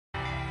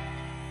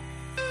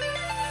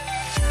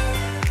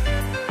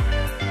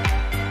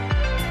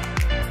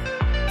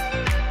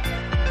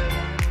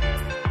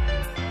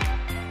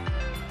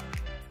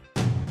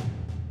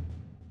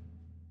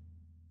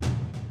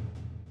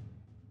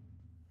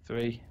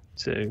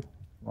2,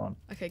 1.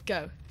 Okay,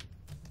 go.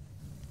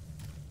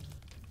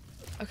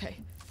 Okay.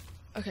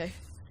 Okay.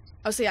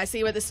 Oh, see, I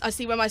see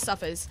where my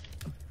stuff is.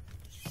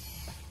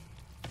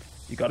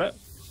 You got it?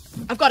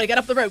 I've got it. Get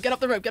up the rope. Get up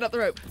the rope. Get up the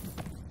rope.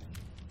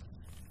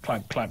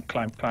 Climb, climb,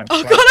 climb, climb.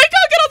 Oh climb. god, I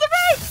can't get on the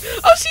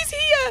rope! Oh, she's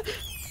here!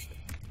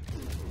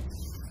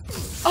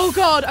 Oh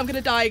god, I'm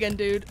gonna die again,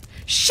 dude.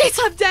 Shit,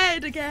 I'm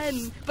dead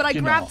again! But I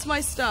grabbed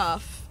my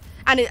stuff.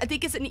 And I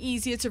think it's an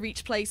easier to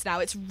reach place now.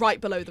 It's right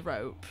below the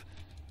rope.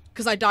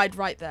 Because I died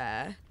right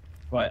there.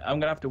 Right, I'm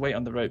gonna have to wait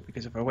on the rope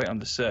because if I wait on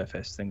the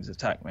surface, things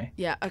attack me.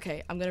 Yeah,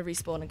 okay, I'm gonna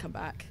respawn and come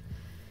back.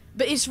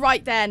 But it's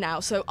right there now,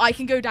 so I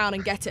can go down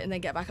and get it and then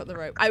get back up the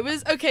rope.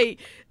 Okay,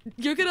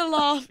 you're gonna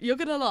laugh. You're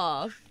gonna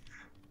laugh.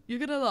 You're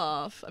gonna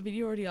laugh. I mean,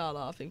 you already are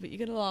laughing, but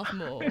you're gonna laugh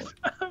more.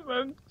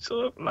 I'm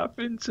sort of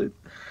laughing to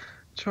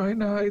try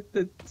and hide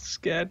the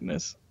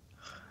scaredness.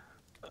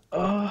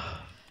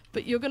 Oh,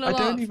 but you're gonna laugh.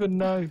 I don't even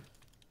know.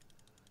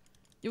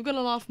 You're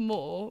gonna laugh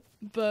more,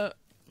 but...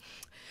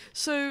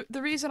 So,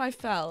 the reason I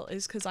fell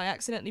is because I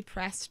accidentally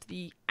pressed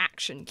the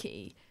action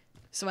key.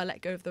 So I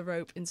let go of the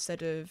rope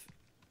instead of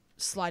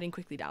sliding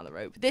quickly down the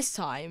rope. This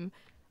time,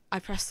 I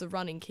pressed the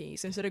running key.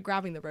 So instead of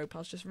grabbing the rope, I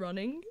was just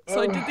running.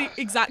 So I did the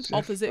exact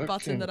opposite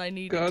button that I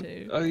needed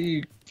to. Are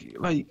you...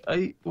 Like,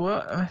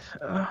 what?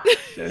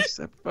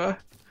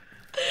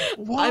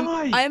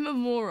 Why? I'm a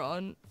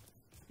moron.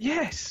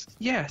 Yes,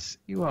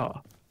 you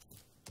are.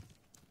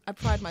 I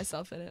pride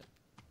myself in it.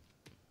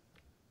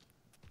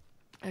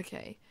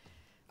 Okay.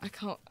 I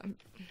can't...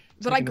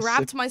 But I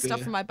grabbed my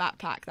stuff from my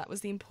backpack. That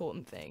was the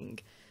important thing.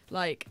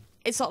 Like,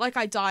 it's not like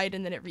I died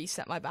and then it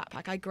reset my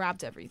backpack. I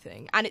grabbed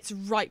everything. And it's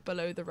right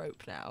below the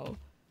rope now.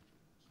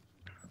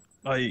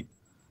 Like,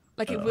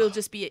 it will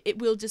just be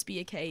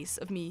a case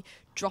of me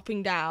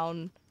dropping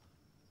down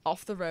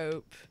off the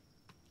rope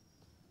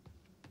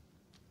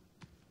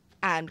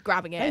and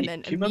grabbing it and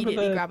then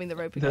immediately grabbing the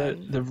rope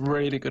again. The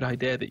really good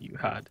idea that you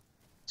had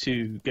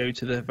to go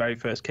to the very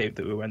first cave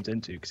that we went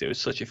into, because it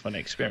was such a fun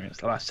experience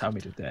the last time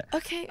we did it.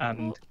 Okay.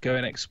 And go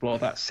and explore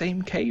that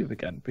same cave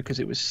again, because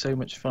it was so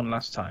much fun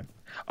last time.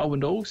 Oh,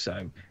 and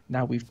also,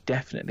 now we've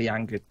definitely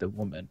angered the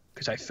woman,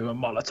 because I threw a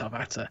Molotov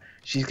at her.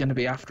 She's going to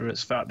be after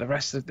us for the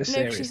rest of the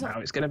series now.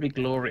 It's going to be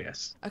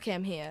glorious. Okay,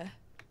 I'm here.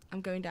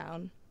 I'm going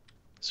down.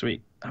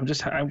 Sweet. I'm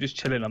just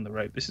chilling on the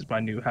rope. This is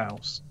my new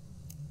house.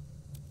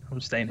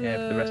 I'm staying here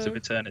for the rest of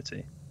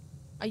eternity.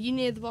 Are you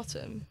near the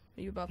bottom?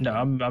 Are you above me? No,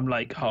 I'm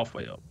like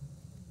halfway up.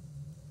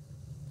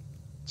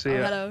 So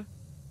yeah. Hello.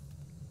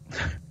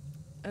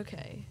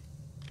 Okay.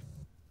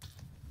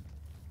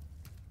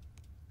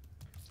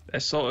 They're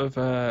sort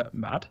of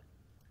mad.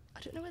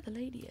 I don't know where the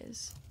lady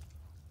is.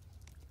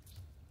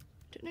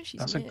 I don't know if she's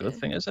That's near. a good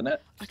thing, isn't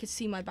it? I could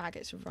see my bag.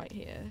 It's right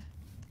here.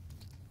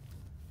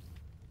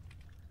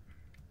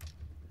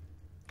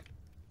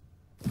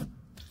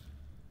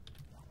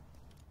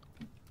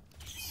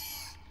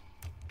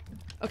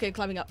 Okay,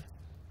 climbing up.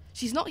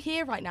 She's not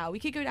here right now. We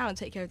could go down and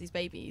take care of these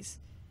babies.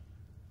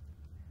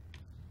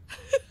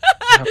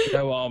 You have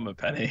no armor,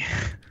 Penny.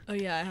 Oh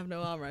yeah, I have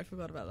no armor. I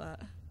forgot about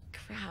that.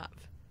 Crap.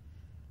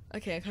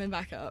 Okay, I'm coming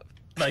back up.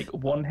 Like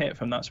one hit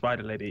from that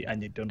spider lady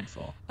and you're done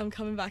for. I'm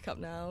coming back up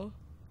now.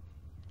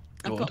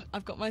 Good.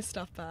 I've got my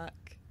stuff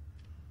back.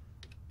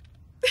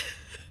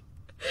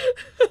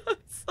 I'm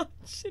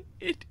such an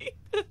idiot.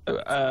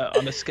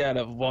 On a scale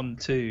of 1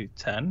 to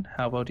 10,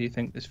 how well do you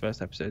think this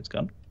first episode's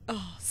gone?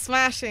 Oh,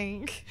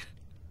 smashing.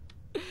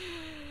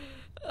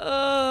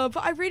 But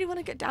I really want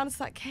to get down into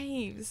that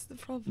cave. This is the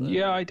problem.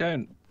 Yeah, I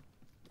don't.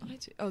 I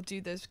do. Oh,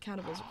 dude, those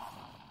cannibals.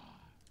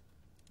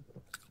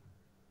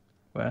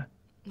 Where?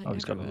 Like Oh,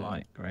 he's got a everywhere.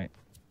 light. Great.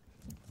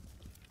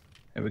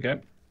 Here we go.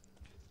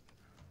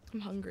 I'm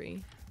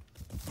hungry.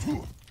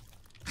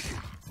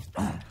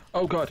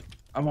 Oh god,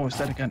 I'm almost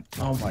dead again.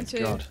 Oh my Me too.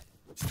 god.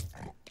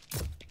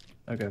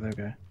 Okay, there we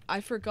go.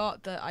 I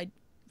forgot that I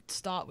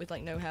start with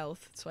like no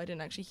health, so I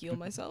didn't actually heal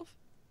myself.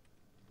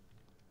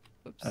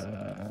 Oops.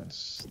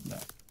 No.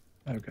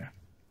 Okay.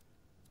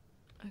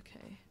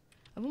 Okay.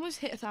 I've almost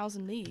hit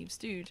 1,000 leaves,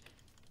 dude.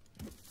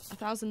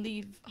 1,000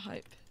 leaf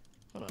hype.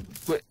 Hold on.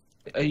 Wait,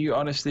 are you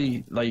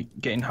honestly like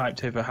getting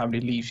hyped over how many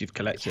leaves you've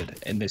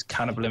collected in this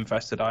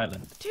cannibal-infested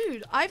island?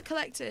 Dude, I've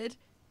collected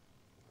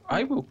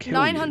I will kill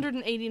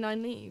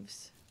 989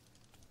 leaves.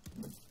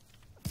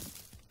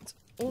 It's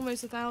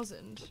almost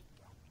 1,000.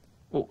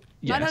 Well,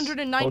 yes.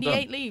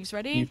 998 leaves,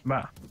 ready? You've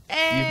mapped.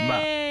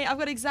 Hey! I've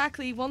got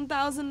exactly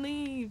 1,000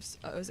 leaves.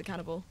 Oh, it was a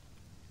cannibal.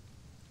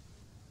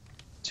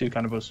 2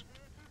 cannibals.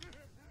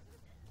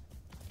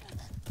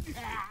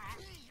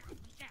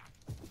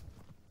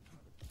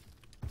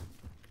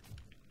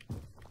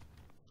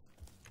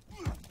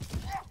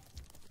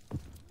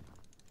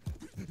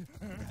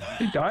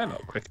 You die a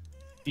lot quick.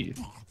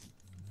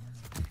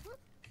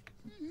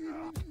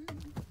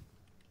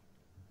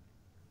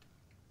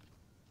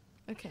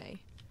 Okay.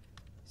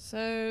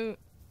 So,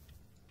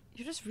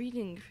 you're just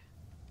reading.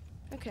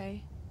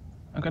 Okay.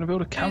 I'm gonna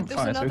build a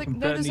campfire so we can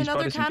burn there's these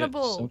another bodies and get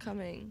cannibal some...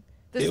 coming.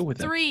 There's Deal with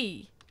them.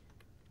 3.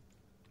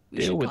 We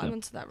Deal should with climb them.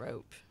 onto that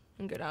rope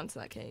and go down to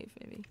that cave,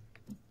 maybe.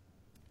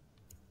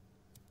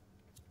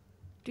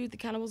 Dude, the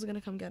cannibals are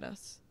gonna come get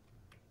us.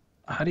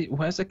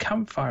 Where's the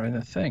campfire in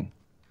the thing?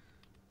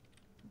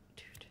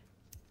 Dude.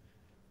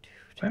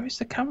 Where is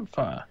the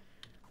campfire?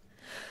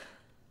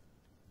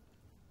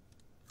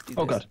 Dude,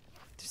 Oh god.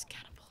 There's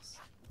cannibals.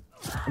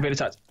 I'm being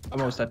attacked. I'm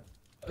almost dead.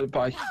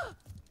 Bye.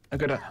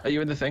 Are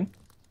you in the thing?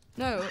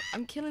 No,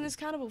 I'm killing this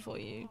cannibal for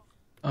you.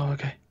 Oh,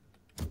 okay.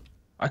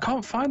 I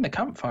can't find the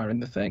campfire in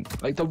the thing.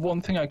 Like, the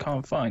one thing I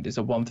can't find is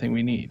the one thing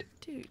we need.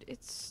 Dude,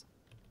 it's...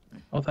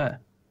 Oh, there.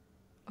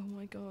 Oh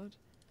my god.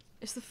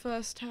 It's the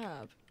first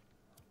tab.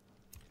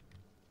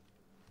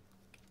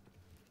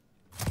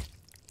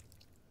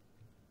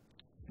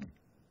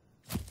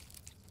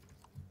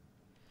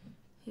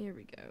 Here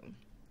we go.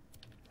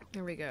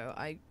 Here we go.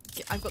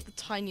 I've got the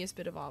tiniest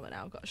bit of armor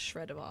now. I've got a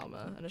shred of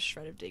armor and a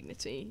shred of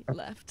dignity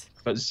left.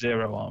 But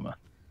 0 armor.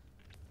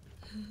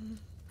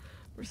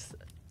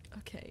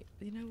 Okay,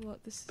 you know what?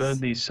 Burn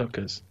these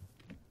suckers.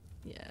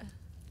 Yeah.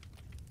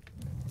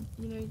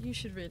 You know, you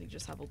should really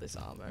just have all this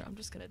armor. I'm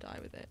just gonna die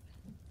with it.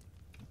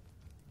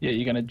 Yeah,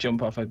 you're gonna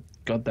jump off a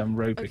goddamn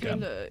rope Okay,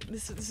 again. look,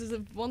 this is a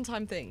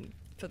one-time thing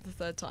for the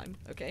 3rd time,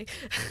 okay?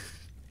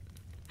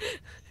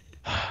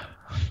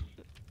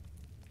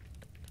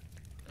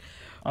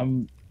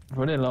 I'm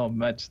running low on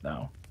meds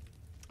now.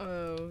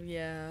 Oh,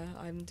 yeah,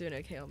 I'm doing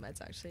okay on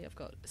meds, actually. I've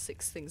got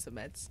 6 things of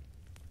meds.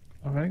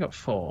 I've only got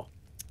 4.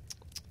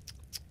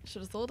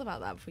 Should have thought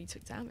about that before you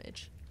took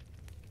damage.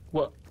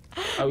 What?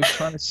 I was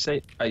trying to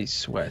say... I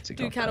swear to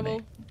God. Dude,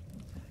 cannibal.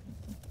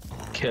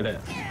 Kill it.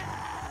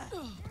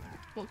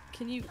 Well,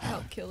 can you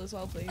help kill as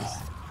well, please?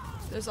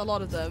 There's a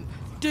lot of them.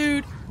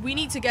 Dude, we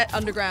need to get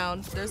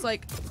underground. There's,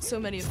 like, so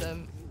many of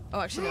them.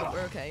 Oh, actually, no,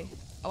 we're okay.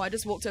 Oh, I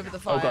just walked over the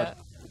fire. Oh, God.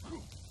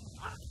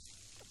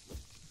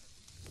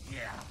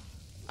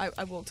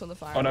 I walked on the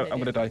fire. Oh, no, I'm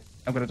gonna die.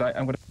 I'm gonna die.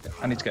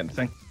 I need to get in the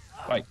thing.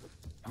 Right.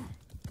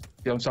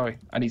 Yeah, I'm sorry.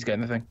 I need to get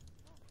in the thing.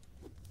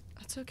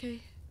 That's okay.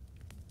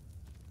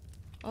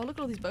 Oh, look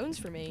at all these bones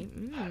for me.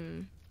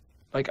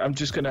 Like, I'm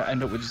just gonna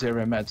end up with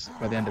 0 meds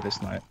by the end of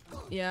this night.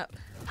 Yeah.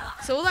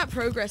 So all that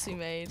progress we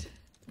made.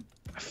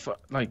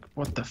 Like,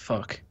 what the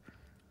fuck?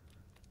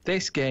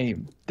 This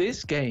game.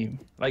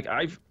 Like,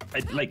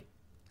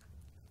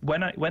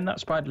 when that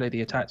spider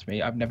lady attacked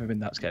me, I've never been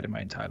that scared in my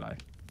entire life.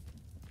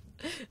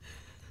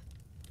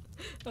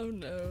 Oh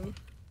no.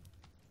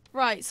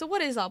 Right, so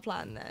what is our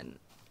plan then?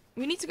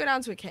 We need to go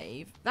down to a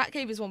cave. That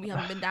cave is one we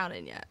haven't been down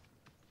in yet.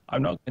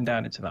 I'm not going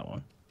down into that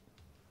one.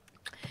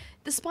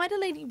 The spider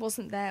lady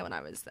wasn't there when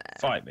I was there.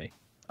 Fight me.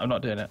 I'm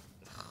not doing it.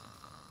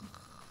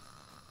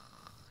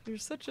 You're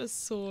such a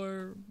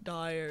sore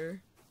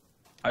dyer.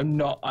 I'm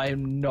not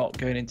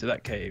going into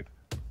that cave.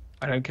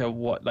 I don't care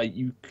what, like,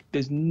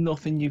 there's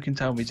nothing you can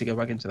tell me to go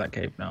back into that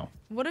cave now.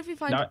 What if we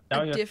find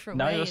a different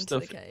way into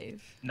the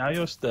cave? Now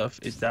your stuff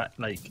is that,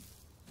 like,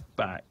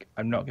 back.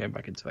 I'm not going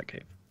back into that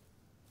cave.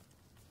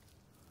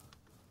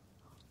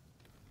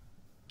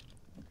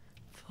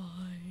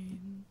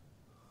 Fine.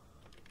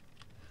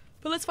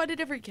 But let's find a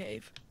different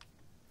cave.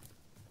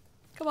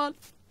 Come on.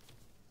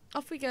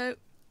 Off we go.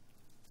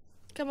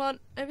 Come on,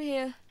 over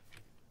here.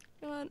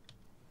 Come on.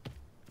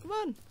 Come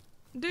on.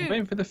 Dude. I'm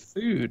waiting for the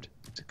food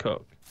to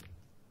cook.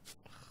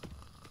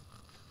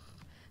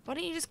 Why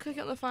don't you just cook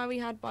it on the fire we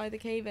had by the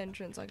cave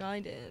entrance like I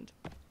did?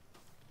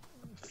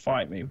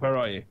 Fight me. Where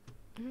are you?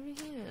 I'm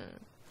over here.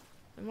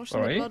 I'm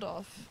washing the blood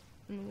off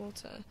in the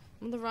water.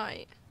 I'm on the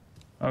right.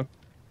 Oh.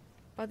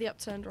 By the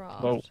upturned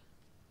raft. Well.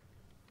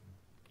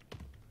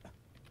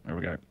 There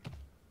we go.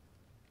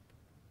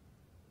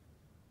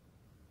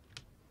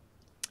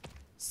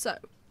 So.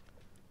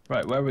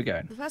 Right, where are we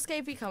going? The first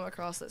cave we come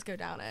across, let's go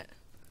down it.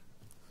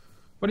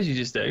 What did you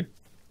just do?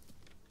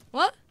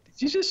 What?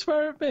 Did you just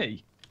swear at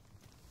me?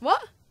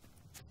 What?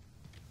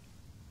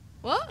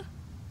 What?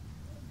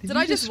 Did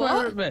I just swear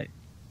what? at me?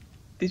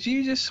 Did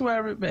you just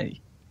swear at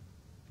me?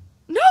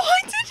 No,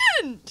 I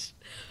didn't!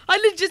 I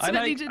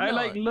legitimately did not.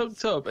 I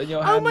looked up and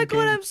your hand Oh my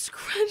god, I'm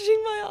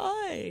scratching my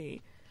eye.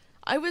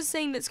 I was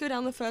saying let's go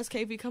down the first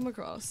cave we come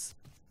across.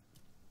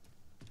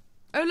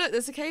 Oh look,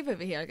 there's a cave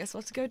over here. I guess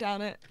we'll have to go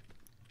down it.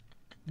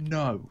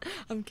 No.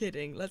 I'm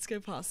kidding. Let's go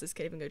past this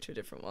cave and go to a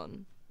different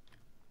one.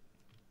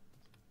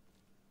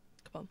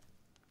 Come on.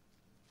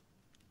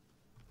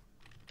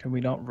 Can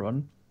we not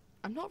run?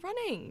 I'm not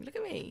running. Look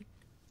at me.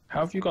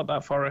 How have you got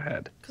that far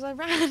ahead? Because I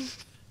ran.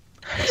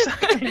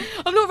 Exactly.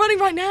 I'm not running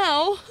right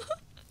now.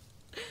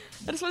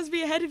 I just want to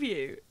be ahead of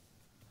you.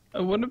 I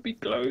want to be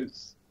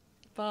close.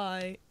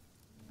 Bye.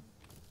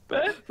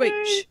 Bye.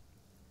 Wait, shh.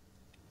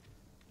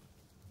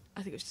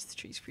 I think it was just the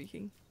trees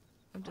creaking.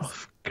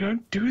 Oh,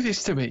 don't do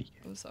this to me.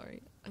 I'm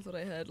sorry. I thought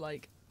I heard,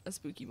 like, a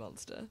spooky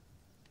monster.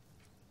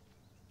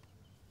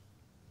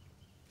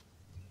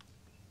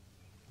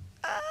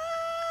 Ah!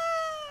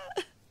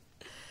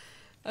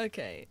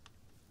 Okay.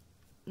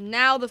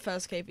 Now the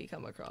first cave we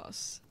come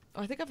across.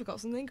 Oh, I think I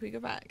forgot something. Can we go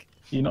back?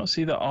 You not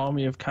see the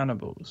army of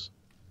cannibals?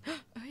 Oh,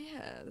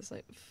 yeah. There's,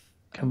 like...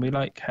 Can we,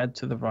 like, head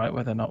to the right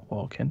where they're not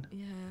walking?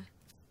 Yeah.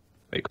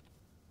 Wait.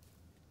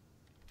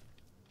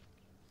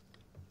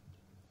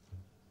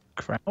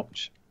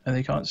 Crouch? And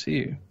they can't see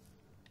you.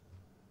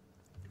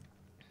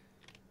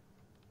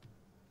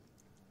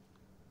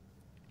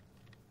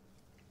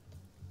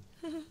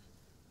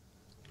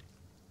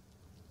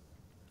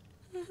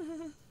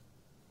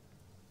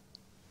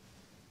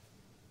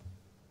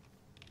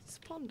 There's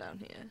a pond down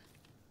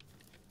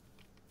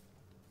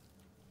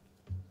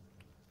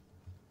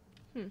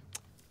here.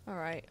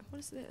 Alright, what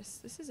is this?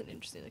 This is an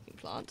interesting looking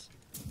plant.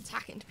 It's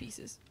hacking to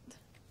pieces.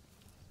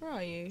 Where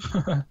are you?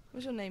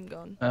 Where's your name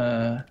gone?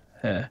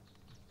 Here.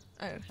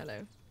 Oh,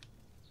 hello.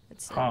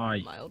 It's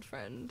Hi. my old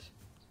friend.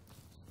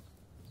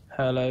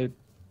 Hello,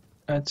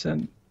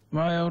 Edson,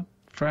 my old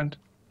friend.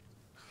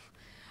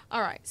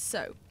 Alright,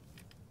 so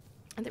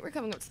I think we're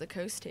coming up to the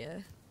coast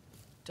here,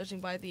 judging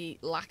by the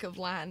lack of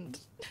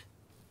land.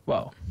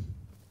 Well,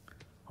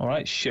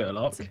 alright,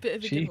 Sherlock. It's a bit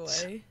of a Jeez.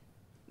 giveaway.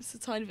 It's a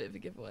tiny bit of a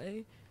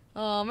giveaway.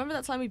 Oh, remember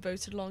that time we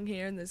boated along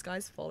here and those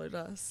guys followed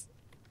us?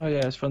 Oh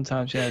yeah, it's fun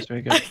times. Yeah, it's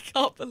very I good.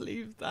 can't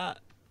believe that.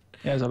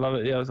 Yeah, it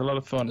was a lot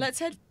of fun. Let's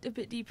head a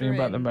bit deeper Bring in.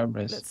 back the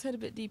memories. Let's head a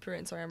bit deeper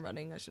in. Sorry, I'm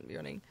running. I shouldn't be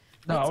running.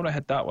 No, I want to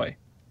head that way.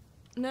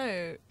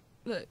 No,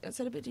 look, let's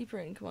head a bit deeper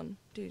in. Come on,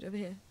 dude, over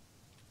here.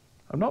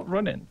 I'm not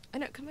running. I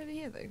know, come over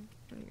here though.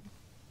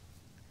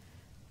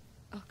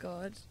 Oh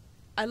god.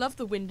 I love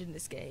the wind in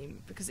this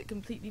game because it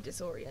completely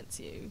disorients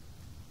you.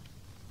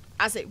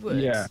 As it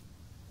would. Yeah.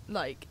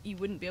 Like, you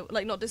wouldn't be able,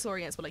 like, not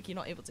disorients, but like you're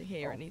not able to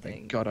hear anything.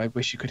 Thank God, I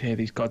wish you could hear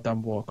these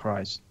goddamn war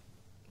cries.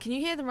 Can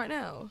you hear them right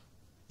now?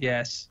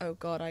 Yes. Oh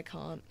god, I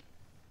can't.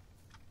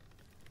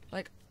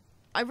 Like,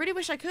 I really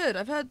wish I could.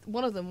 I've heard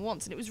one of them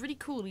once and it was really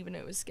cool even though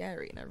it was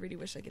scary and I really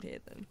wish I could hear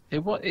them.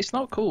 It's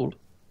not cool.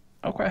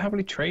 I'll quite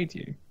happily trade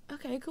you.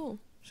 Okay, cool.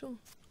 Sure.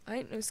 I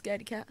ain't no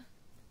scaredy cat.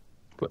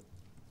 But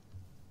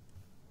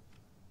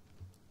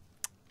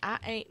I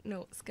ain't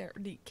no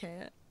scaredy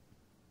cat.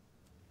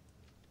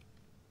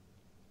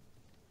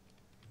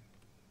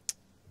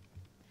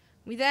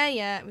 We there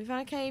yet? We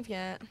found a cave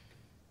yet?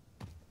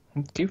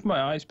 I'm keeping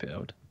my eyes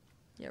peeled.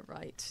 Yeah,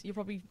 right. You're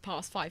probably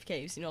past 5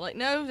 caves and you're like,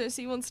 no, don't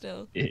see one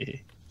still. Yeah.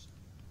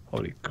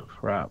 Holy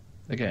crap.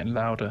 They're getting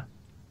louder.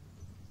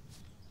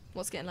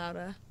 What's getting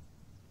louder?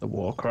 The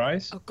war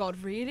cries? Oh god,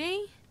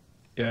 really?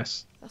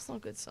 Yes. That's not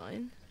a good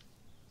sign.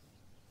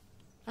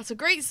 That's a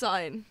great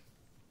sign.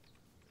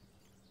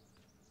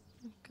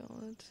 Oh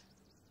god.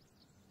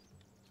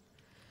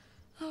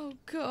 Oh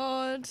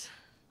god.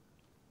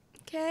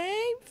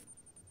 Cave?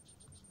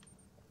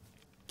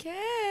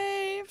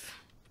 Cave?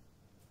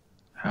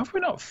 How have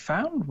we not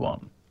found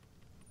one?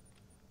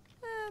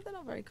 They're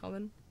not very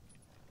common.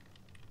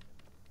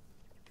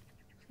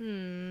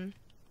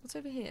 What's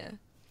over here?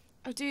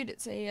 Oh dude,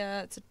 it's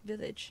a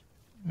village.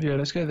 Yeah,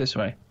 let's go this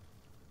way.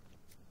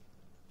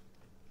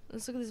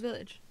 Let's look at this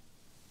village.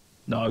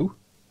 No.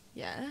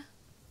 Yeah?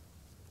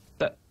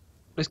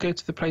 Let's go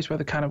to the place where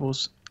the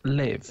cannibals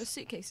live. There's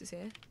suitcases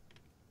here.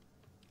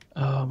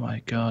 Oh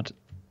my god.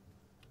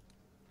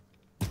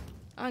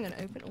 I'm gonna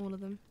open all of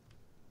them.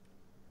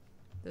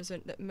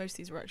 Most of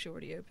these were actually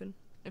already open.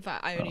 In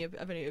fact, I've only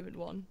opened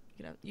one.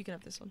 You can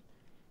have this one.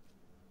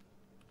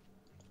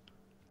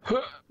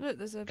 Look,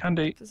 there's a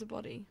Candy. There's a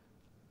body.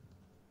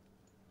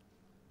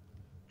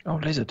 Oh,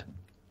 lizard.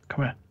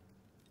 Come here.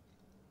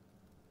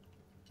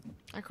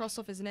 I crossed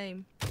off his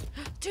name.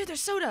 Dude, there's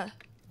soda.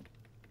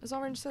 There's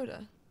orange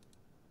soda.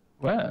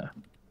 Where?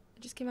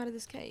 It just came out of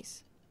this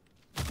case.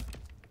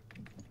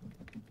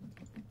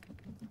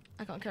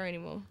 I can't carry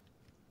anymore.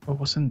 Oh,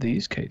 what's in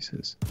these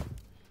cases?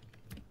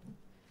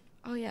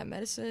 Oh yeah,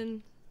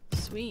 medicine.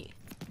 Sweet.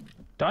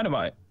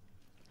 Dynamite.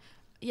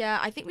 Yeah,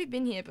 I think we've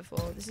been here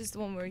before. This is the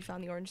one where we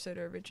found the orange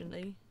soda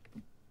originally.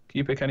 Can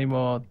you pick any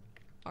more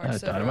Orange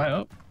soda dynamite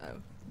up?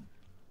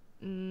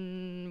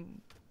 Oh.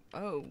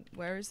 Oh,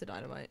 where is the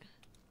dynamite?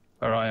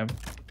 Where I am.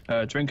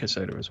 Drink a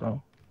soda as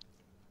well.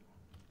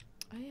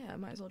 Oh yeah, I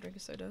might as well drink a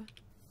soda.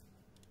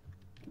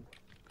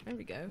 There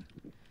we go.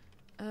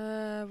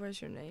 Where's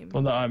your name?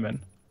 One that I'm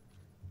in.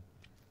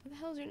 What the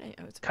hell's your name?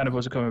 Oh, it's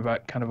Cannibals are coming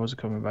back. Cannibals are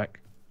coming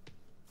back.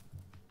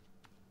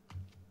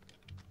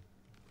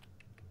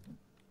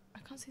 I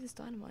can't see this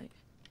dynamite.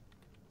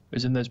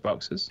 It's in those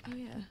boxes. Oh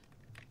yeah.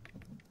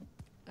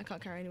 I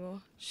can't carry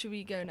anymore. Should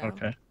we go now?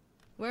 Okay.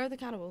 Where are the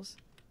cannibals?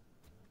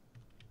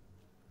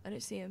 I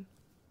don't see them.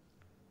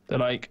 They're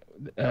like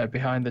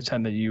behind the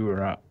tent that you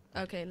were at.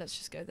 Okay, let's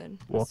just go then.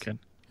 Walking.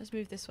 Let's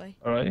move this way.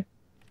 Alright.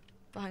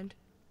 Behind.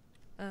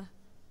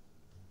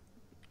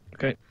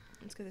 Okay.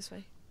 Let's go this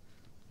way.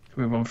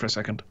 Can we move on for a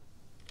second?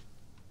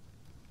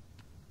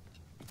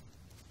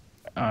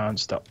 And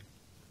stop.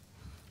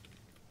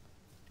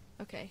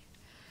 Okay.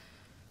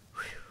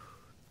 Whew.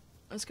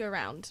 Let's go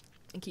around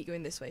and keep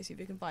going this way. See if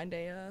we can find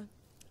a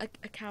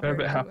cavern. I'm a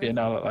bit happier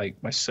now that like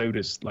my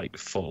soda's like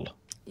full.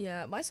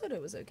 Yeah, my soda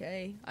was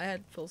okay. I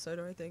had full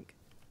soda, I think.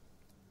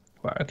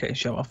 Right, okay,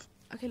 show off.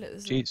 Okay, look,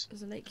 there's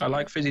a lake I here.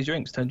 like fizzy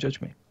drinks, don't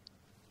judge me.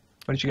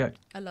 Where did you go?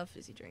 I love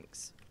fizzy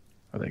drinks.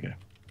 Oh, there you go.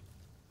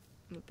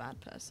 I'm a bad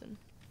person.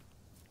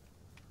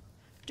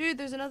 Dude,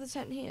 there's another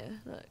tent here.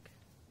 Look.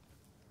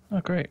 Oh,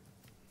 great.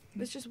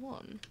 There's just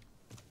one.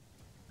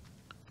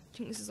 I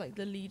think this is like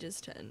the leader's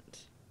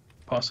tent.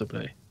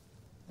 Possibly.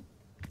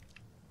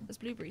 There's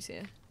blueberries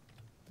here.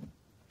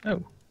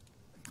 Oh.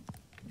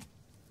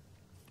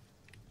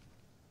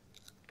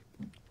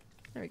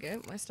 There we go.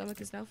 My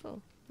stomach is now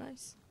full.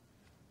 Nice.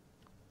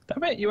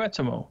 Damn it, you ate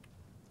them all.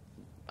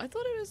 I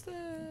thought it was the...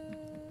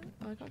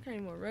 Oh, I can't carry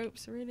any more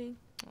ropes, really?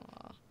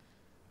 Aw.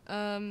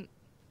 I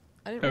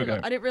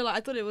didn't realize.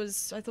 I thought it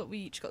was... I thought we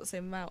each got the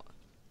same amount.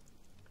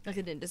 Like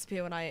it didn't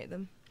disappear when I ate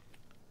them.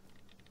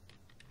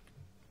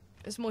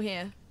 There's more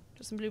here.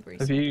 Just some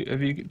blueberries.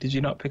 Did you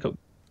not pick up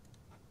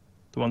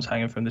the ones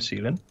hanging from the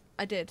ceiling?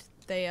 I did.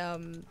 They,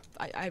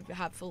 I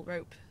have full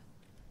rope.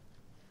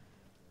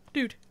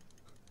 Dude,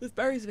 there's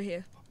berries over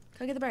here.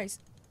 Can I get the berries?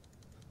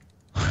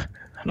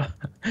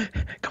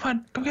 Come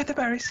on, go get the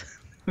berries.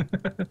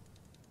 I'm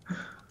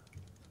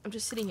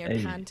just sitting here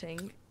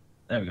panting.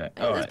 There we go.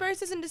 And those berries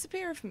doesn't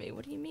disappear from me.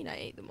 What do you mean I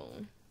ate them all?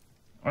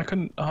 I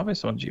couldn't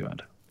harvest the ones you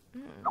had.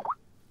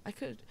 I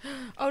could.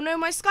 Oh no,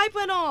 my Skype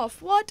went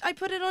off. What? I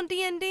put it on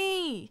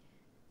D&D.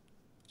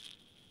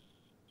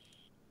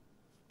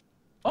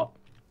 Oh.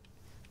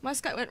 My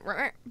Skype went,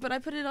 but I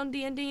put it on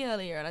D&D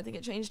earlier, and I think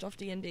it changed off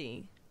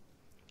D&D.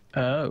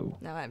 Oh.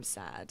 Now I'm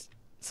sad.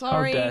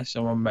 Sorry. How dare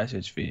someone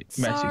message you?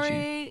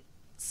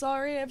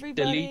 Sorry, everybody.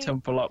 Delete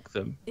and block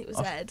them. It was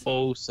off Ed.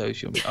 All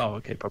social media. Oh,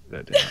 okay, probably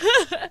don't do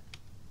that.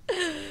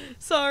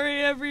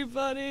 Sorry,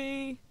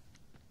 everybody.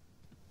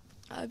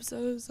 I'm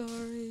so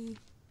sorry.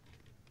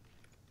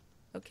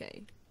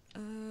 Okay.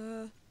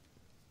 If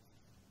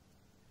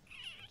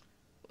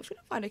we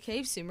don't find a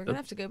cave soon, we're gonna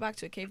have to go back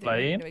to a cave that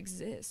we know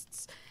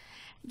exists.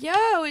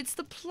 Yo, it's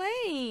the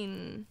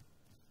plane.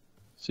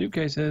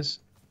 Suitcases.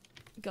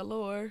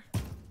 Galore.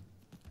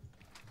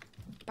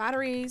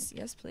 Batteries,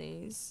 yes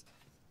please.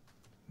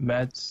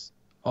 Meds.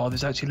 Oh,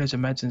 there's actually loads of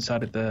meds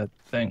inside of the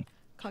thing.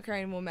 Can't carry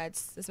any more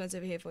meds. There's meds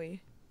over here for you.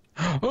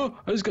 Oh,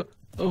 I just got.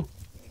 Oh.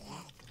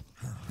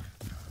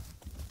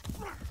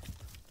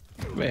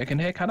 Wait, I can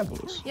hear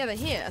cannibals. Yeah, they're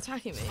here,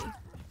 attacking me.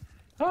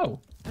 Oh.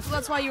 I thought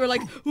that's why you were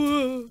like,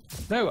 whoa.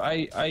 No,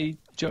 I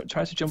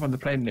tried to jump on the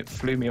plane and it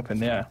flew me up in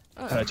the air.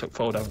 Oh. And I took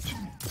full damage.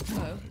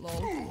 Oh, lol.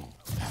 Do you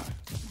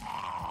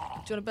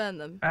want to burn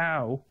them?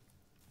 Ow.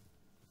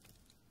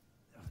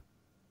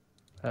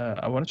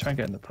 I want to try and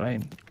get in the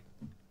plane.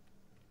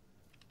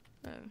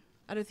 No.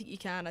 I don't think you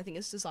can. I think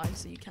it's designed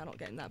so you cannot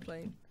get in that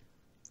plane.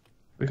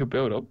 We could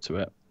build up to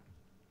it.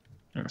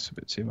 That's a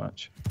bit too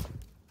much.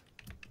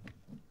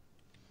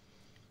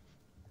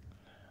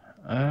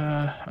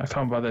 I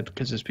can't bother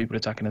because there's people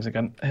attacking us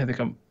again. Here they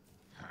come.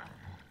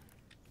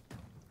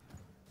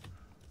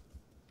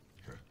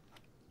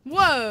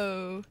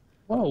 Whoa!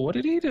 Whoa, what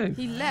did he do?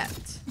 He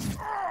leapt.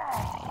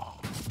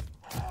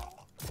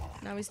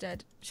 Now he's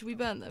dead. Should we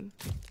burn them?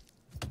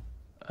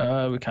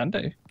 We can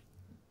do.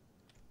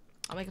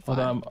 I'll make a fire.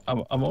 Although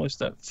I'm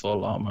almost at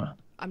full armor.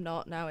 I'm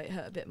not now. It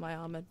hurt a bit my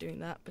armor doing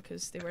that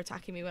because they were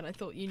attacking me when I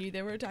thought you knew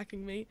they were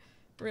attacking me.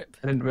 Rip.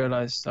 I didn't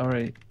realize.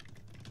 Sorry.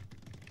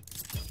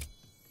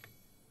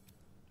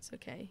 It's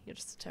okay. You're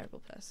just a terrible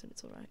person.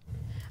 It's all right.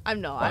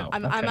 I'm not. Wow,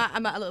 I'm okay.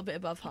 I'm at a little bit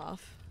above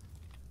half.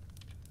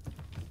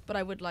 But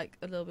I would like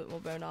a little bit more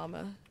bone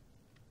armor.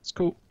 It's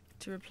cool.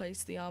 To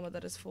replace the armor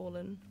that has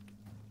fallen.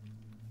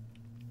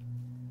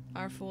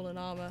 Our fallen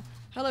armor.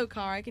 Hello,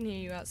 car. I can hear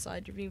you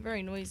outside. You're being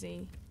very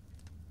noisy.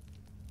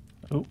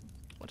 Oh.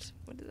 What?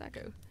 Where did that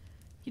go?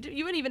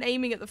 You weren't even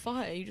aiming at the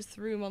fire. You just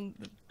threw him on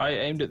the... I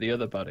aimed at the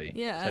other body.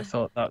 Yeah. So I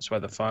thought that's where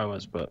the fire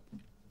was, but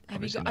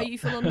Have you got, not. are you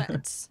full on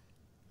meds?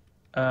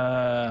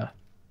 How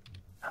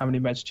many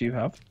meds do you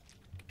have?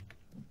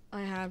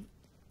 I have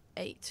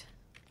 8.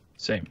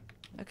 Same.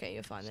 Okay,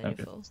 you're fine then. Same.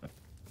 You're full.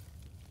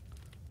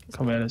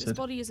 Come here, This lizard.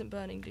 body isn't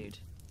burning, dude.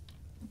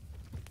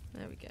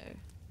 There we go.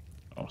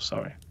 Oh,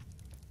 sorry.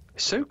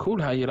 It's so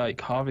cool how you like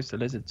harvest the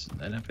lizards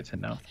and everything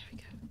now. Oh, there we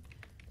go.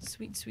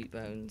 Sweet, sweet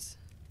bones.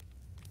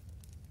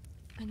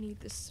 I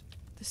need this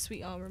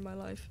sweet armor in my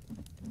life.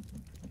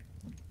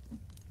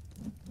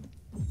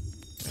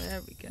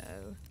 There we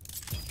go.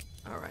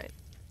 Alright.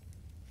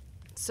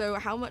 So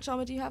how much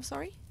armor do you have,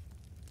 sorry?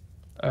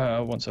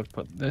 Once I've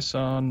put this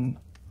on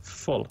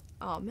full.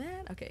 Oh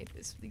man, okay,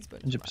 these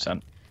bones.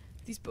 100%.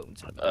 These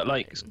bones are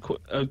like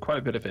quite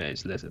a bit of it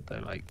is lizard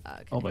though, like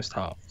okay. almost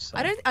half. So.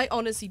 I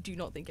honestly do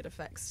not think it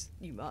affects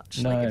you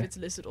much. No. Like if it's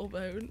lizard or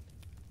bone.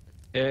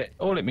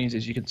 All it means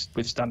is you can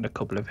withstand a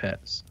couple of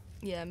hits.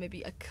 Yeah,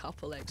 maybe a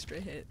couple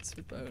extra hits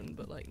with bone,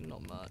 but like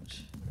not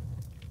much.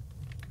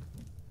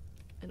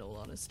 In all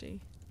honesty.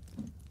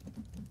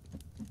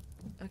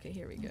 Okay,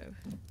 here we go.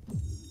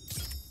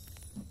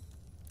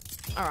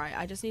 Alright,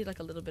 I just need like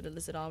a little bit of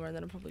lizard armor and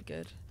then I'm probably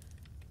good.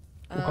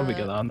 We'll probably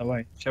get that on the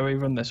way. Shall we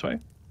run this way?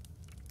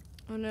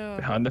 Oh no.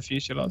 Behind the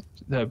fuselage?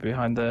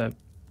 Behind the...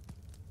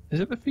 Is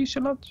it the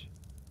fuselage?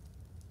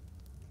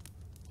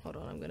 Hold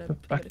on, I'm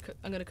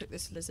gonna cook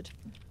this lizard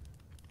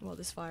while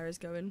this fire is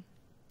going.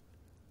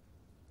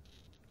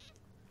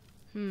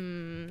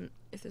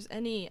 If there's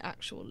any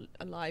actual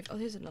alive... Oh,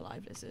 here's an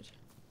alive lizard.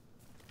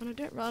 Oh no,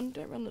 don't run,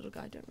 little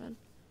guy, don't run.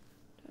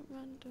 Don't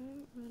run.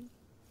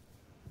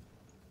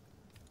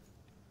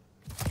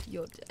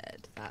 You're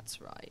dead,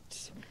 that's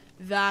right.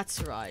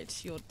 That's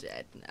right, you're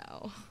dead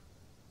now.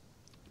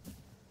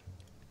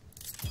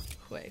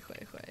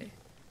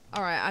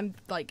 Alright, I'm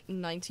like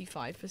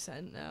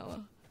 95%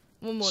 now.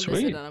 One more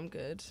lizard and I'm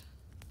good.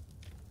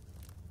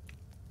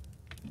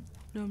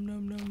 Nom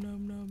nom nom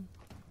nom nom.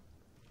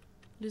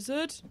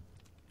 Lizard?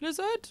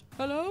 Lizard?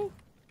 Hello?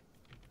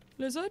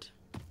 Lizard?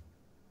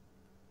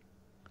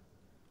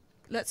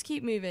 Let's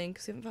keep moving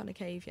because we haven't found a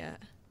cave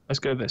yet. Let's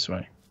go this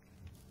way.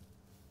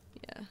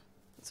 Yeah,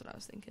 that's what I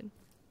was thinking.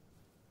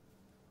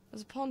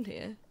 There's a pond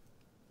here.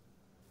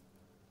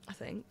 I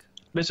think.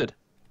 Lizard.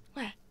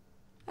 Where?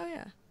 Oh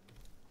yeah.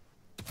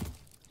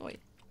 Oi.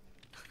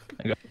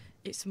 There you go.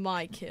 It's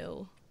my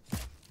kill.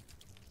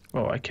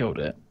 Oh, I killed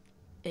it.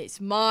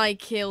 It's my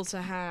kill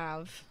to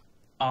have.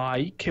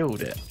 I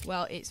killed it.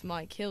 Well, it's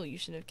my kill. You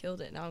shouldn't have killed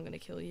it. Now I'm going to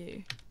kill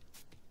you.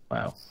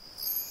 Wow.